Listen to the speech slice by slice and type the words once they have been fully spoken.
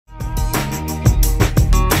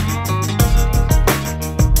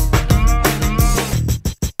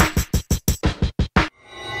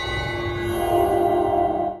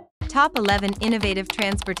Top 11 Innovative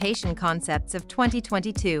Transportation Concepts of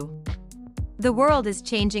 2022. The world is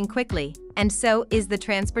changing quickly, and so is the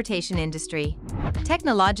transportation industry.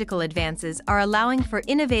 Technological advances are allowing for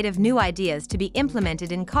innovative new ideas to be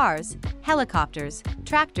implemented in cars, helicopters,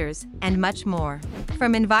 tractors, and much more.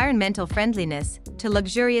 From environmental friendliness to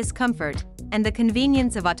luxurious comfort and the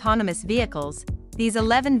convenience of autonomous vehicles, these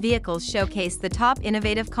 11 vehicles showcase the top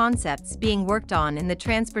innovative concepts being worked on in the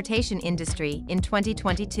transportation industry in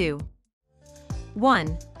 2022.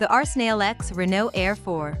 1. TheArsenale X Renault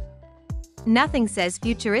AIR4. Nothing says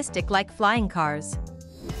futuristic like flying cars.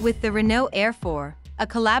 With the Renault AIR4, a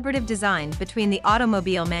collaborative design between the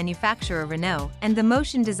automobile manufacturer Renault and the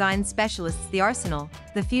motion design specialists TheArsenal,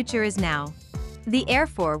 the future is now. The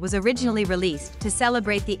AIR4 was originally released to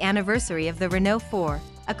celebrate the anniversary of the Renault 4,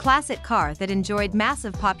 a classic car that enjoyed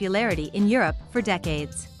massive popularity in Europe for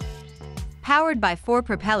decades. Powered by 4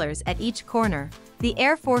 propellers at each corner, the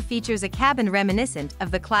AIR4 features a cabin reminiscent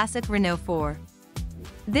of the classic Renault 4.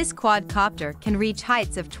 This quadcopter can reach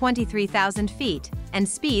heights of 23,000 feet and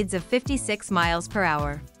speeds of 56 miles per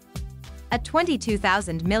hour. A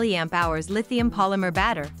 22,000 mAh lithium polymer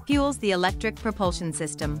battery fuels the electric propulsion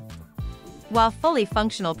system. While fully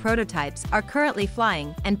functional prototypes are currently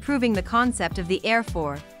flying and proving the concept of the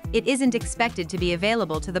AIR4, it isn't expected to be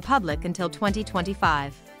available to the public until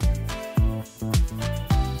 2025.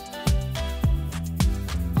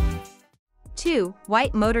 2.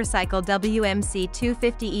 White Motorcycle WMC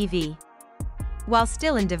 250 EV. While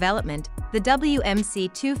still in development, the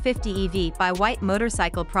WMC 250 EV by White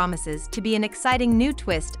Motorcycle promises to be an exciting new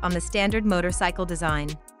twist on the standard motorcycle design.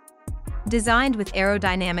 Designed with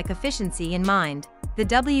aerodynamic efficiency in mind, the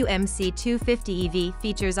WMC 250 EV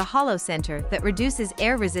features a hollow center that reduces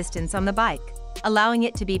air resistance on the bike, allowing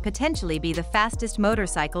it to potentially be the fastest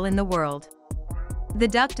motorcycle in the world. The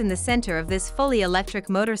duct in the center of this fully electric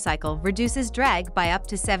motorcycle reduces drag by up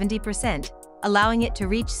to 70%, allowing it to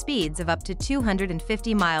reach speeds of up to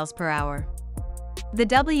 250 miles per hour. The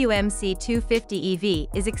WMC 250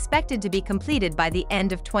 EV is expected to be completed by the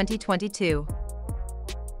end of 2022.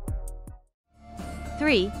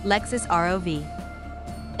 3. Lexus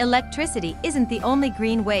ROV. Electricity isn't the only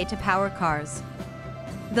green way to power cars.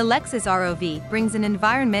 The Lexus ROV brings an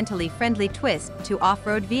environmentally friendly twist to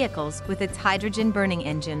off-road vehicles with its hydrogen-burning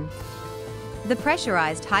engine. The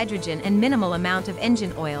pressurized hydrogen and minimal amount of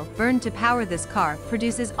engine oil burned to power this car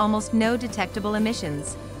produces almost no detectable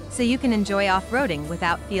emissions, so you can enjoy off-roading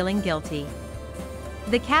without feeling guilty.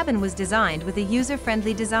 The cabin was designed with a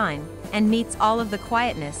user-friendly design and meets all of the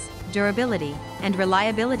quietness, durability, and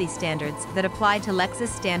reliability standards that apply to Lexus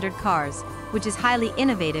standard cars, which is highly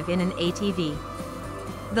innovative in an ATV.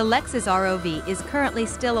 The Lexus ROV is currently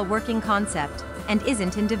still a working concept and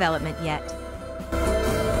isn't in development yet.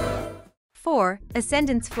 4.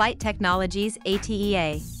 Ascendance Flight Technologies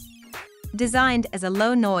ATEA. Designed as a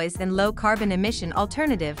low-noise and low-carbon emission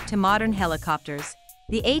alternative to modern helicopters,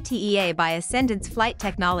 the ATEA by Ascendance Flight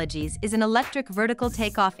Technologies is an electric vertical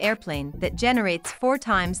takeoff airplane that generates 4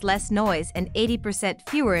 times less noise and 80%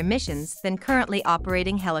 fewer emissions than currently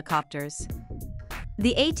operating helicopters.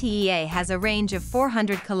 The ATEA has a range of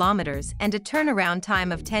 400 kilometers and a turnaround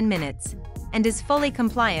time of 10 minutes, and is fully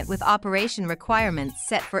compliant with operation requirements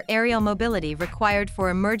set for aerial mobility required for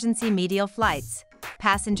emergency medial flights,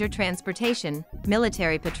 passenger transportation,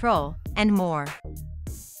 military patrol, and more.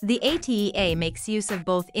 The ATEA makes use of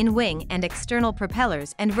both in-wing and external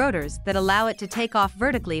propellers and rotors that allow it to take off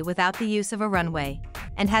vertically without the use of a runway,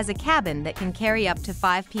 and has a cabin that can carry up to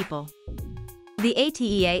 5 people. The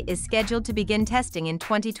ATEA is scheduled to begin testing in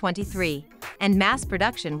 2023, and mass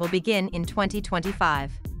production will begin in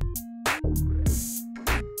 2025.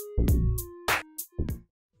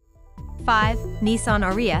 5. Nissan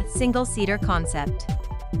Ariya Single-Seater Concept.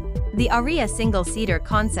 The Ariya single-seater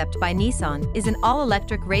concept by Nissan is an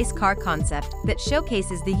all-electric race car concept that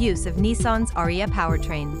showcases the use of Nissan's Ariya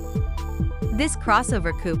powertrain. This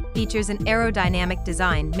crossover coupe features an aerodynamic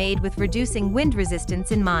design made with reducing wind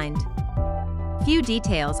resistance in mind. Few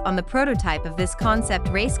details on the prototype of this concept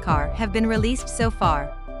race car have been released so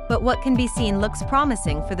far, but what can be seen looks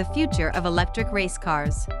promising for the future of electric race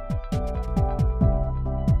cars.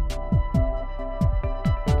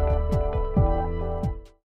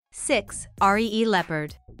 6. REE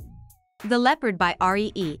Leopard. The Leopard by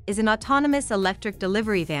REE is an autonomous electric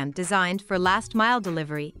delivery van designed for last-mile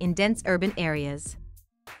delivery in dense urban areas.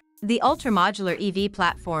 The ultra-modular EV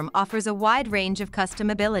platform offers a wide range of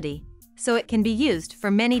customability, so it can be used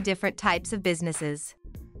for many different types of businesses.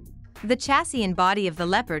 The chassis and body of the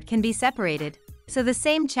Leopard can be separated, so the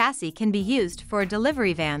same chassis can be used for a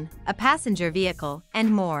delivery van, a passenger vehicle,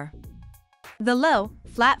 and more. The low,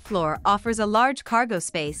 flat floor offers a large cargo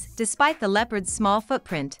space despite the Leopard's small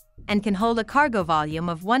footprint, and can hold a cargo volume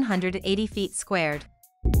of 180 feet squared.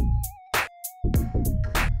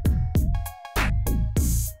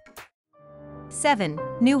 Seven,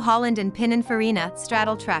 New Holland and Pininfarina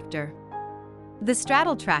straddle tractor. The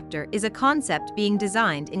straddle tractor is a concept being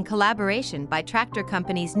designed in collaboration by tractor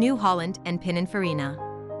companies New Holland and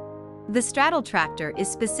Pininfarina. The straddle tractor is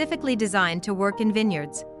specifically designed to work in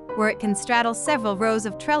vineyards, where it can straddle several rows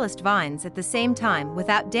of trellised vines at the same time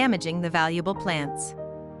without damaging the valuable plants.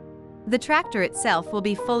 The tractor itself will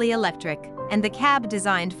be fully electric, and the cab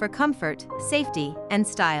designed for comfort, safety, and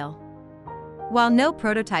style. While no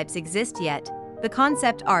prototypes exist yet, the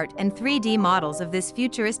concept art and 3D models of this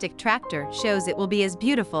futuristic tractor shows it will be as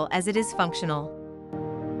beautiful as it is functional.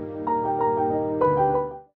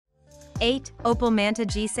 8. Opel Manta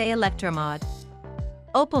Gisè Electromod.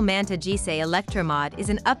 Opel Manta Gisè Electromod is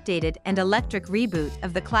an updated and electric reboot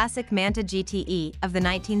of the classic Manta GTE of the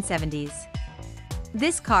 1970s.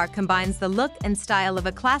 This car combines the look and style of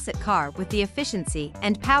a classic car with the efficiency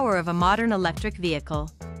and power of a modern electric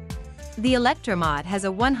vehicle. The Electromod has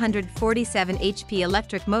a 147 HP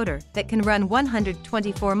electric motor that can run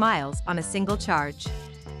 124 miles on a single charge.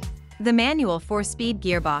 The manual 4-speed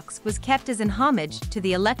gearbox was kept as an homage to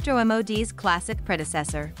the Electro MOD's classic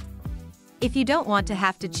predecessor. If you don't want to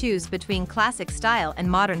have to choose between classic style and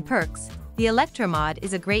modern perks, the Electromod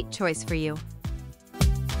is a great choice for you.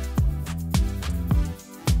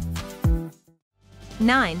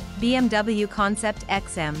 9. BMW Concept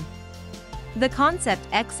XM. The Concept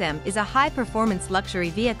XM is a high-performance luxury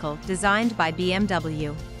vehicle designed by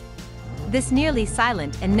BMW. This nearly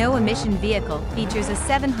silent and no-emission vehicle features a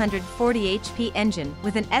 740 HP engine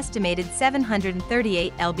with an estimated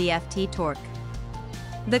 738 lb-ft torque.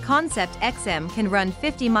 The Concept XM can run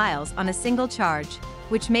 50 miles on a single charge,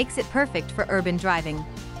 which makes it perfect for urban driving.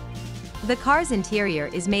 The car's interior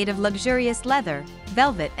is made of luxurious leather,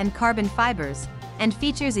 velvet and carbon fibers, and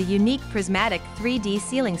features a unique prismatic 3D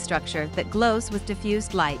ceiling structure that glows with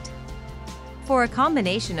diffused light. For a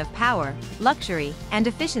combination of power, luxury, and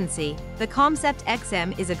efficiency, the Concept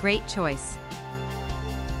XM is a great choice.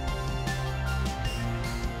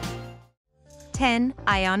 10.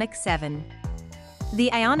 Ioniq 7. The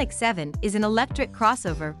Ioniq 7 is an electric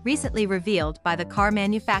crossover recently revealed by the car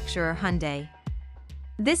manufacturer Hyundai.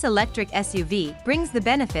 This electric SUV brings the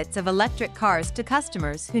benefits of electric cars to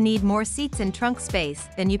customers who need more seats and trunk space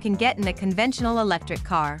than you can get in a conventional electric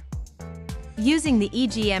car. Using the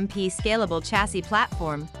EGMP scalable chassis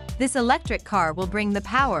platform, this electric car will bring the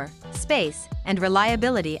power, space, and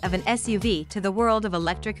reliability of an SUV to the world of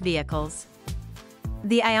electric vehicles.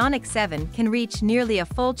 The Ioniq 7 can reach nearly a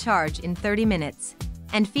full charge in 30 minutes,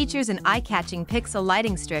 and features an eye-catching pixel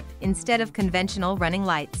lighting strip instead of conventional running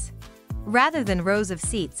lights. Rather than rows of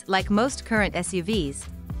seats like most current SUVs,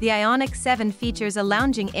 the Ioniq 7 features a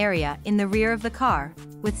lounging area in the rear of the car,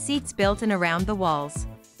 with seats built in around the walls.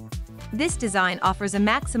 This design offers a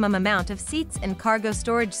maximum amount of seats and cargo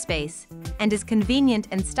storage space, and is convenient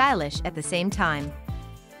and stylish at the same time.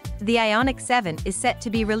 The Ioniq 7 is set to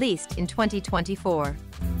be released in 2024.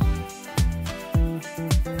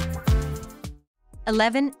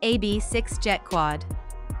 11. AB6 Jet Quad.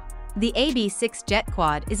 The AB6 Jet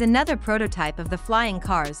Quad is another prototype of the flying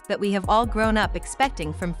cars that we have all grown up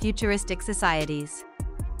expecting from futuristic societies.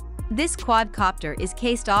 This quadcopter is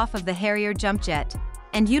cased off of the Harrier jump jet,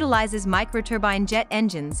 and utilizes microturbine jet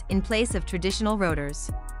engines in place of traditional rotors.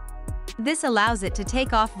 This allows it to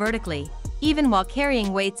take off vertically, even while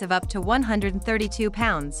carrying weights of up to 132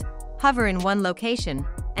 pounds, hover in one location,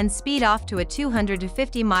 and speed off to a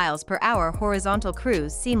 250 miles per hour horizontal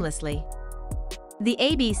cruise seamlessly. The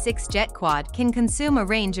AB6 Jet Quad can consume a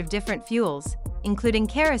range of different fuels, including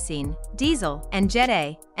kerosene, diesel, and Jet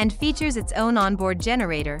A, and features its own onboard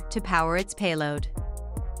generator to power its payload.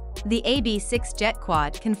 The AB6 Jet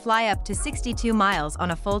Quad can fly up to 62 miles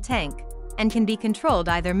on a full tank, and can be controlled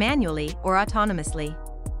either manually or autonomously.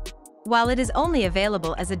 While it is only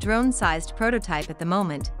available as a drone-sized prototype at the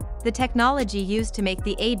moment, the technology used to make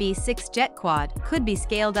the AB6 Jet Quad could be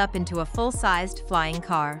scaled up into a full-sized flying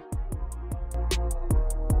car.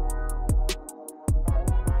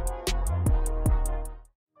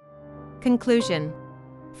 Conclusion.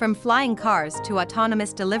 From flying cars to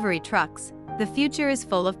autonomous delivery trucks, the future is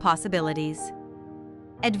full of possibilities.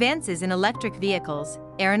 Advances in electric vehicles,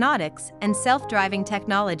 aeronautics, and self-driving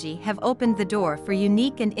technology have opened the door for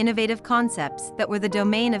unique and innovative concepts that were the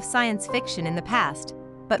domain of science fiction in the past,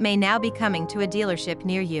 but may now be coming to a dealership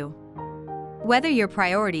near you. Whether your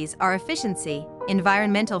priorities are efficiency,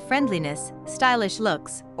 environmental friendliness, stylish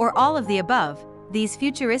looks, or all of the above, These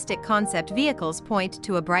futuristic concept vehicles point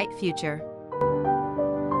to a bright future.